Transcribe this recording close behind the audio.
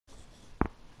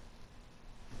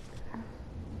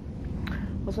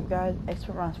What's up guys,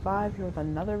 Expert5 here with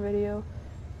another video,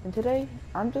 and today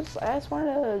I just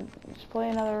wanted to just play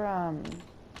another,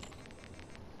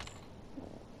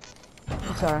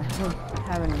 sorry, I'm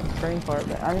having a brain fart,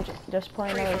 but I'm just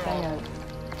playing another thing of,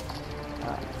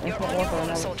 Infinite Warfare,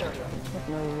 another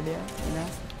video, you know,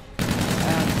 I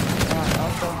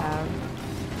also have,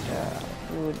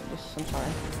 I'm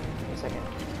sorry, wait a second.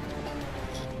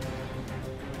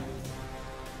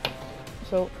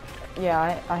 So,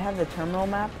 yeah, I have the terminal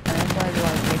map, and I just wanted to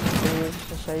like make a video just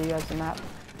to show you guys the map.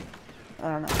 I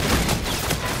don't know.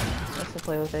 Just to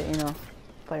play with it, you know,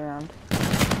 play around.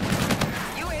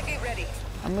 UAV ready.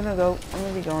 I'm gonna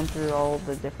be going through all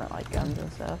the different like guns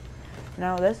and stuff.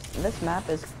 Now this map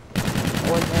was in,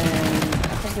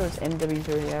 I think it was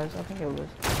MW3, yeah, I think it was.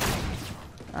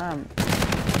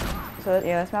 So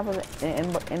yeah, this map was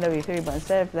in MW3, but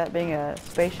instead of that being a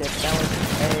spaceship, that was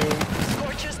a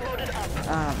Scorchers loaded up.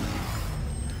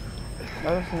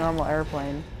 That was a normal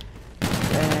airplane,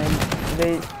 and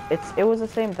it was the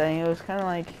same thing. It was kind of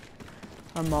like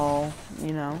a mall,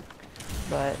 you know,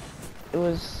 but it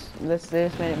was they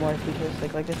just made it more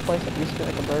futuristic. Like this place that used to be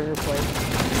like a burger place.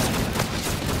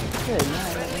 Good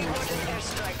night.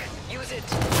 Airstrike. Use it.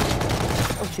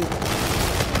 Oh shoot.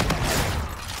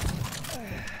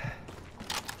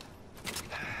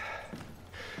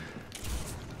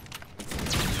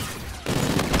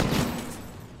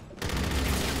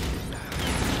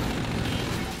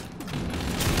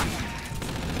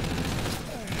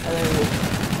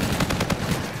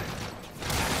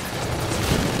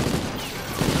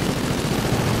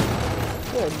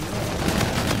 Good.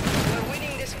 We're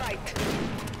winning this fight.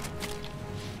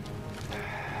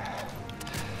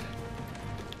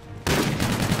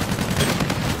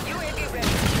 UAV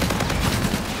ready.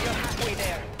 You're halfway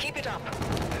there. Keep it up.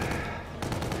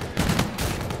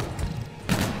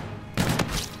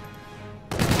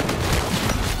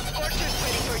 Scorchers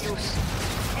ready for use.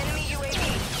 Enemy UAV.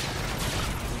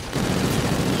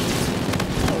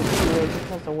 Oh, dude, this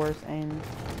has the worst aim.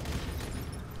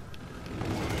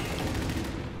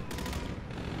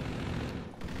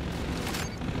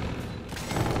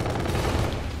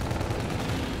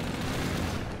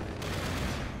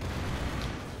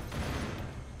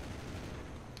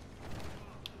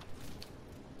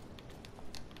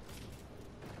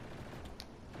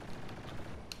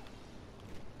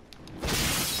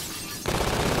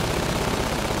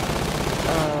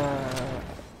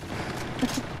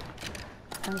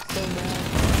 I'm so bad.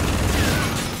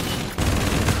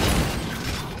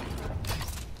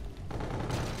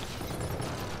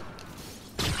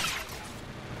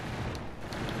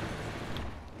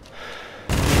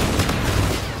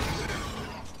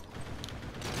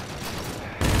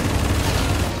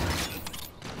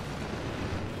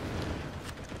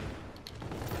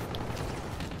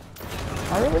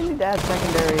 I really need to add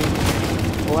secondary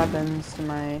weapons to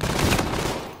my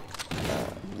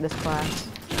this class.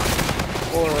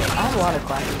 Or I have a lot of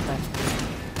classes that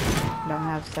don't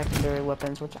have secondary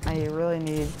weapons, which I really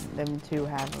need them to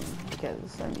have them,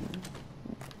 because I mean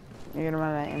you're gonna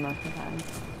run out of ammo sometimes.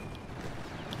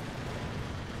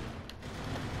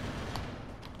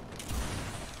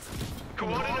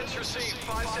 Coordinates received.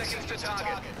 5 seconds to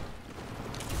target.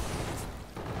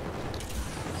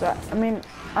 So I mean,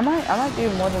 I might do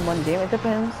more than one game. It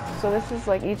depends. So this is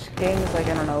like each game is like,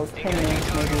 I don't know, 10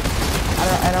 minutes maybe.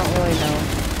 I don't really know.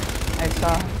 I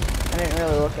didn't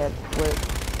really look at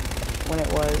when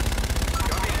it was.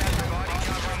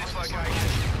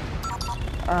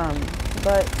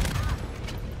 But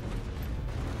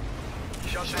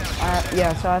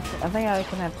yeah. So I think I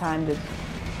can have time to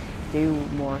do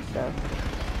more stuff.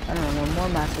 I don't know, more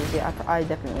matches. Yeah, I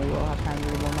definitely will have time to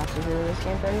do more matches after this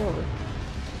game's already over.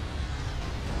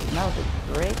 And that was a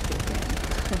great kill cam.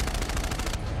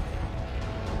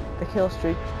 The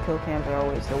kill cams are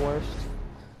always the worst.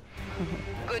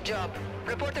 Good job.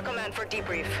 Report to command for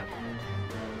debrief.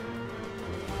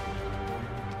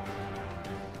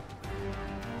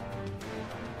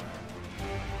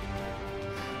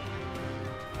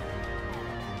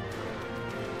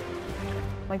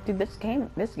 Like, dude, this game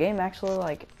actually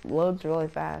like loads really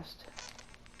fast.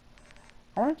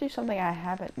 I want to do something I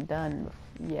haven't done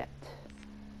yet.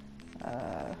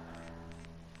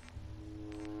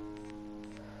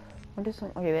 I'll do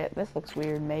some. Okay, this looks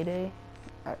weird. Mayday.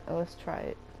 Let's try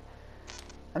it.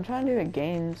 I'm trying to do a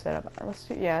game setup. Let's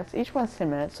do, yeah, each one's 10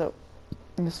 minutes, so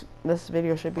this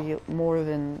video should be more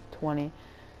than 20.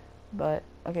 But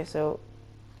okay, so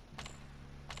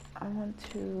I want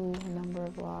to number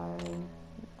of lives.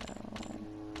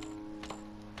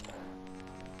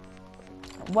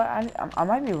 What I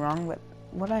might be wrong, but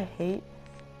what I hate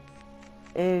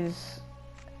is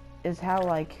is how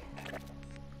like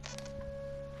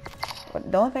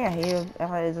the only thing I hate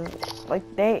about it is like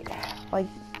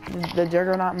the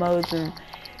Juggernaut modes, and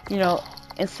you know,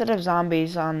 instead of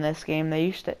zombies on this game, they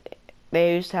used to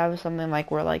have something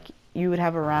like where like you would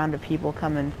have a round of people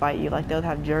come and fight you, like they would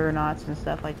have Juggernauts and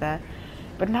stuff like that.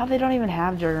 But now they don't even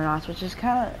have Juggernauts, which is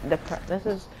kind of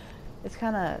it's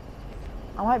kind of,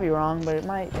 I might be wrong, but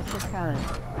it's just kind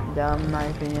of dumb in my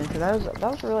opinion, because that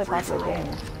was a really popular game.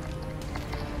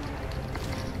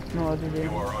 No, what did you do?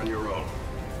 You are on your own.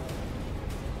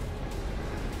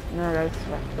 No, that's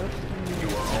my first. You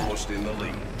are almost in the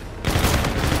lead.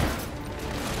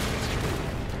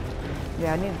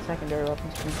 Yeah, I need a secondary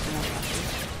weapons for me.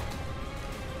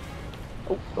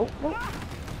 Oh.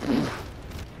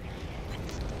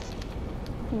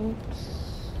 Oops.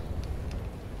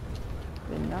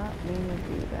 Did not mean to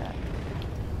do that.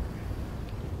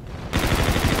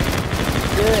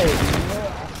 Good.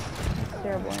 Yes. That's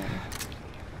terrible.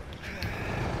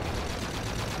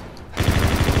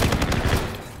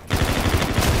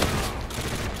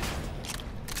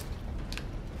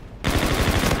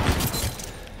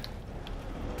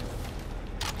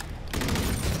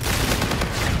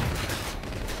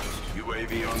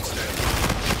 UAV on standby.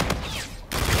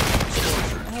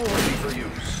 Ready for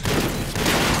use.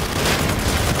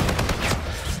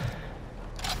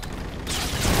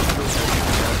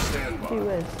 Standby. He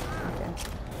was. Okay.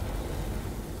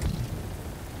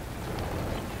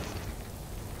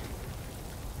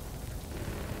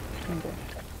 Okay.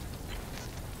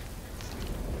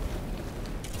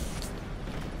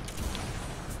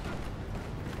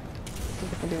 I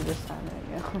think I can do it this time.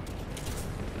 There you go.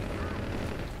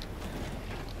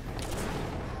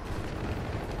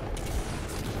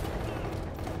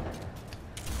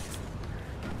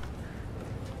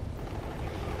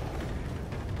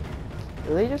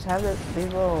 Do they just have these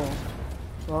little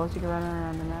walls you can run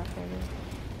around the map, maybe?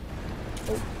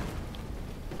 Oh.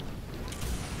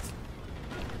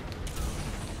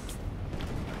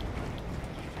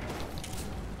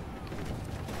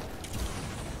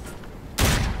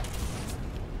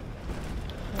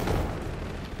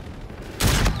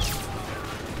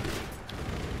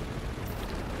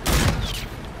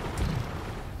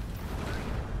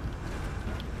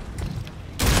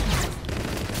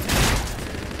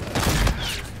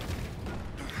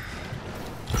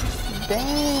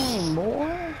 Dang,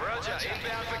 boy. Roger,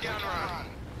 inbound for gun run.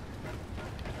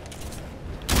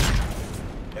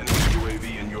 Enemy UAV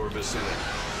in your vicinity.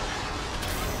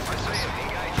 I see him,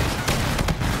 engaging.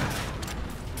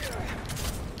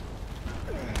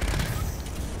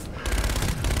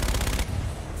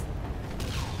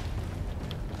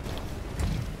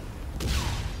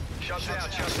 Shots out.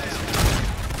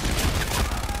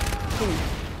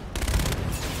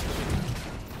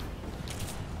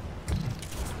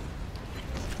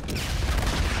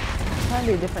 Trying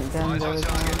to do different guns Eyes on all the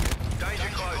target. time. Danger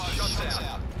close, shots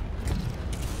out.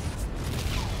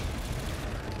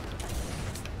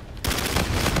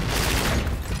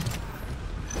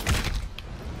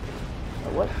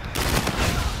 What?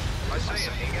 I see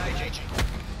him, engaging.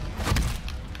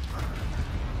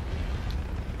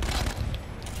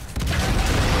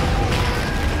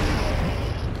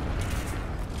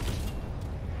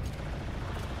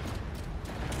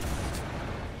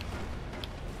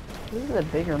 This is a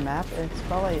bigger map. It's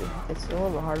a little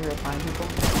bit harder to find people.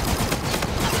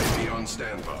 UAV on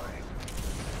standby.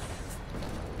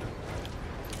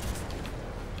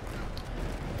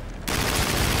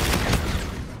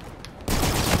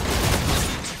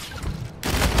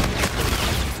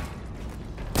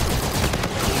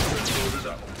 Loaded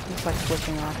up. It's like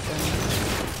switching off them.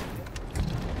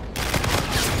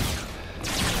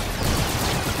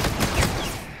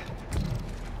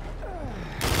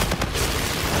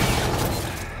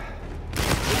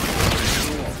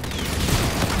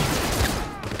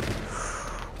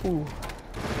 Ooh,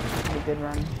 that's a good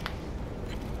run.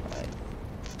 Right.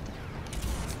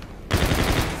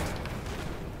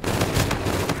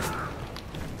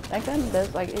 That gun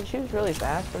does, like, it shoots really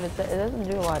fast, but it doesn't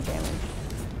do a lot of damage.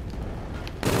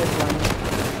 This one.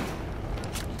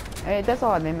 I mean, it does a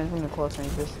lot of damage when you're close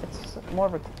range. It's more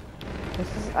of a.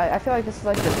 I feel like this is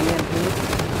like the VMP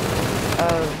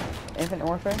of Infinite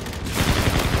Warfare.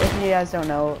 If you guys don't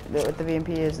know what the VMP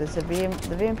is, the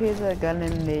VMP is a gun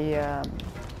in the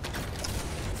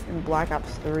in Black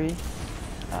Ops 3. It's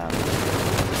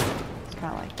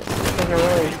kind of like this. It's like a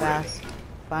really fast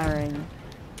firing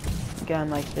gun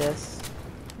like this.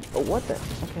 Oh, what the?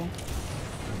 Okay.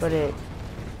 But it's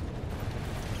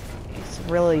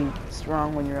really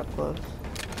strong when you're up close.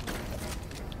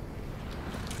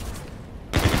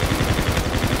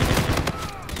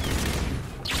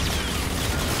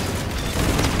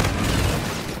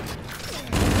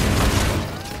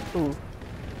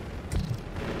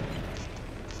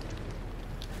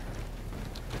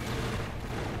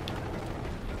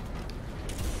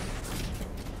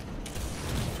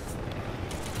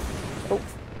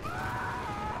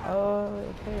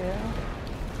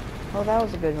 Well, that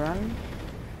was a good run.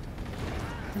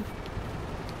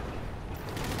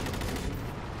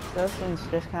 So this one's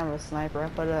just kind of a sniper. I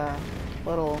put a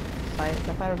little sight. I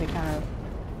thought it would be kind of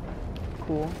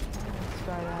cool. Let's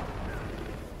try that.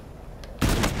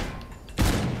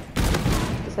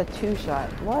 It's a 2-shot.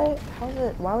 What? How's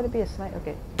it? Why would it be a sniper?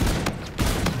 Okay.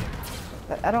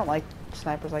 I don't like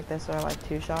snipers like this, so I like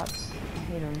 2 shots. I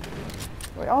hate them.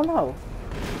 Wait, oh no!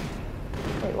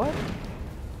 Wait, what?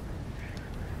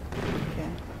 Okay.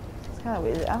 It's kind of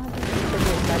weird. I don't think it should be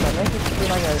a sniper. I think it should be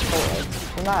like a full.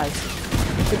 Well, not.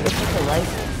 It's just a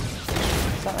rifle.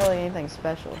 It's not really anything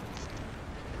special.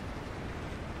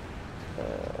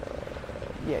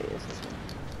 Yeah, it is this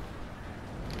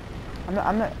one.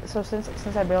 I'm not. So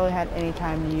since I barely had any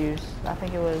time to use, I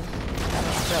think it was. I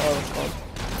forgot what it was called.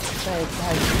 So it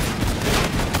has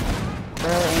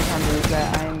barely any time to use that.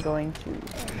 I am going to.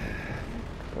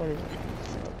 What is it?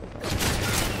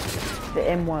 The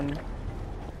M1.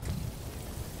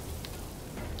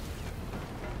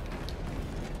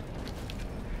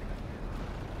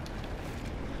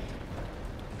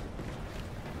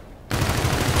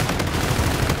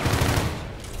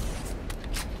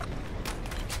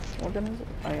 What gun is it?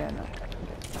 Oh yeah, no. Okay.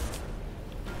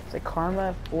 It's a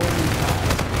Karma 45.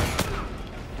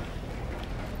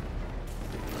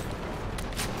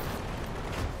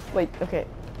 Wait, okay.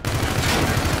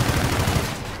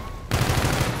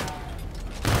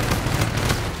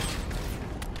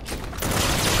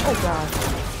 Oh gosh.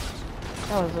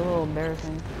 That was a little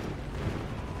embarrassing.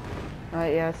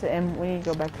 Alright, yeah, it's the M. We need to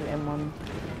go back to the M1.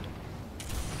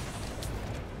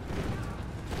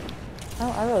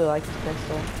 Oh, I really like this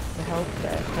pistol. The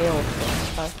Hailstorm.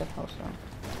 I said Hailstorm.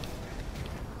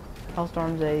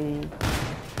 Hailstorm's a...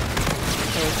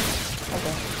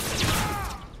 Okay.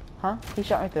 Huh? He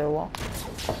shot me through the wall.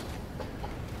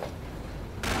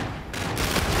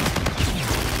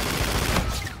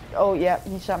 Oh, yeah,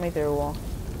 he shot me through the wall.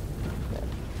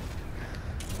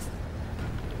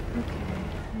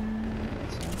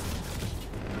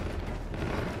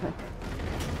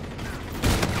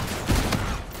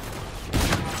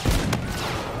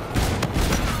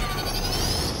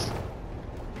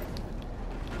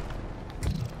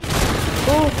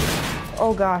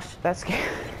 Oh gosh, that's scary.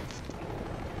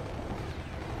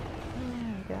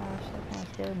 Oh gosh, that kind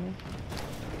of scared me.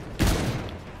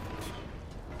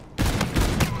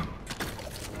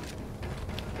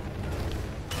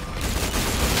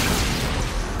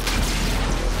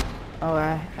 Oh,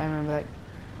 I remember that.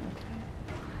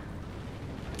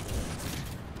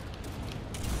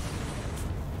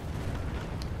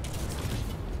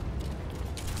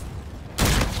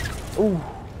 Okay. Ooh.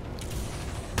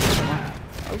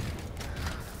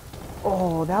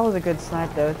 Oh, that was a good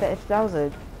snipe though. If that was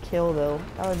a kill though,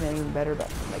 that would have been even better.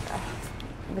 But like,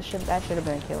 that should have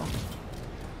been a kill.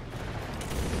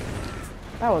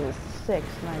 That was a sick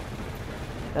snipe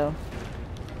though.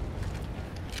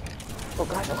 Oh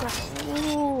gosh, oh gosh.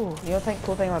 Ooh. You know the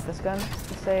cool thing about this gun?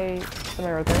 You say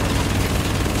somebody right there.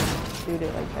 Shoot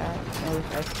it like that. And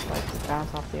it'll just like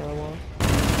bounce off the other walls. You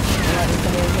know,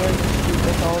 somebody in here just shoot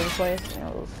this all over the place. You know,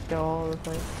 it'll just go all over the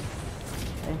place.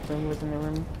 And if someone was in the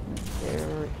room,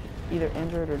 they're either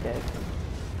injured or dead.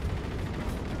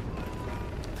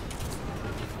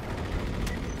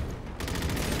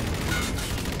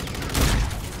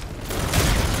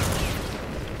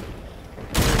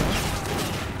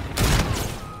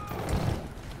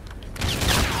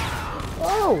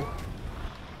 Oh!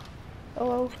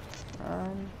 Hello.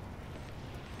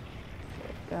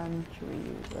 Gun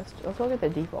tree. Let's look at the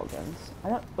default guns.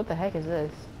 What the heck is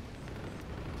this?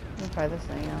 Let me try this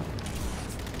thing out.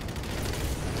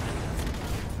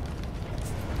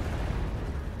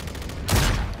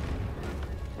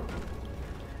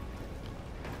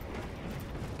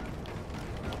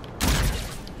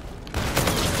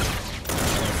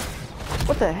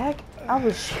 What the heck? I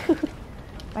was shooting.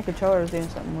 My controller was doing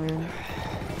something weird.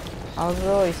 I was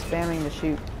really spamming the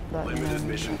shoot button. Limited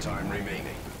mission time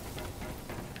remaining.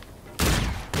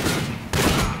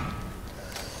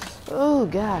 Oh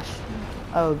gosh.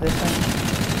 Oh, this one.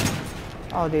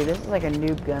 Oh dude, this is like a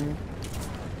noob gun.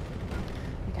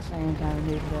 I guess I am kind of a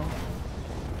noob though.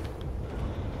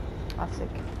 Classic.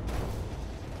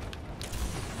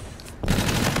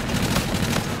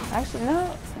 Actually,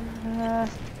 no.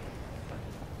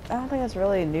 I don't think that's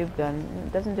really a noob gun.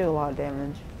 It doesn't do a lot of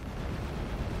damage.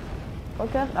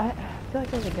 What gun? I feel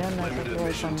like there's a gun that's like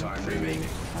really fun. I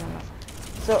don't know.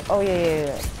 So, oh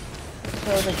yeah.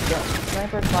 So the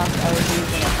sniper class I was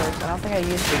using at first. I don't think I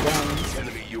used the gun.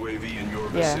 Enemy UAV in your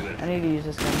Yeah, vicinity. I need to use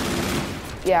this gun.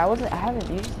 Yeah, I haven't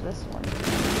used this one.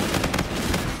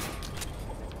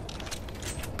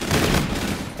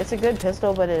 It's a good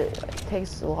pistol, but it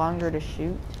takes longer to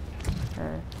shoot.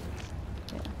 Or,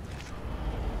 yeah.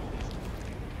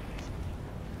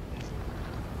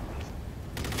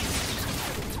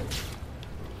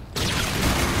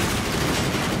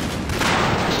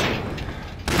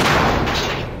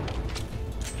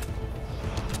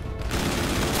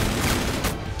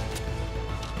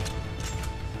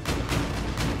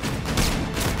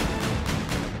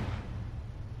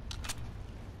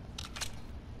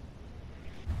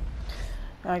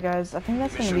 Alright guys, I think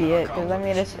that's gonna be it, because I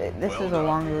mean, this is a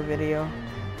longer video.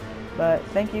 But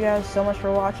thank you guys so much for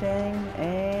watching,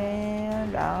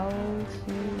 and I'll